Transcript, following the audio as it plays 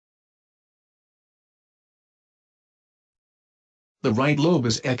The right lobe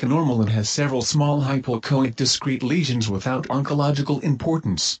is echonormal and has several small hypoechoic discrete lesions without oncological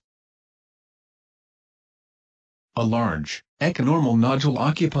importance. A large, echonormal nodule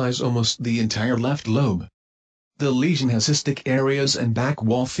occupies almost the entire left lobe. The lesion has cystic areas and back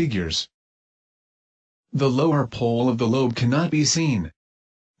wall figures. The lower pole of the lobe cannot be seen.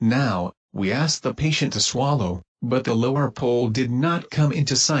 Now, we asked the patient to swallow, but the lower pole did not come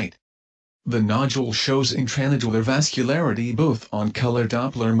into sight. The nodule shows intranodular vascularity both on color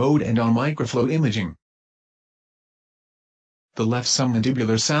Doppler mode and on microflow imaging. The left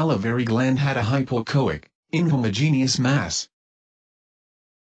submandibular salivary gland had a hypoechoic, inhomogeneous mass.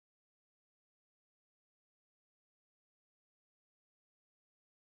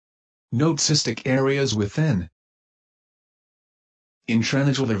 Note cystic areas within.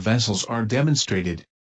 Intranodular vessels are demonstrated.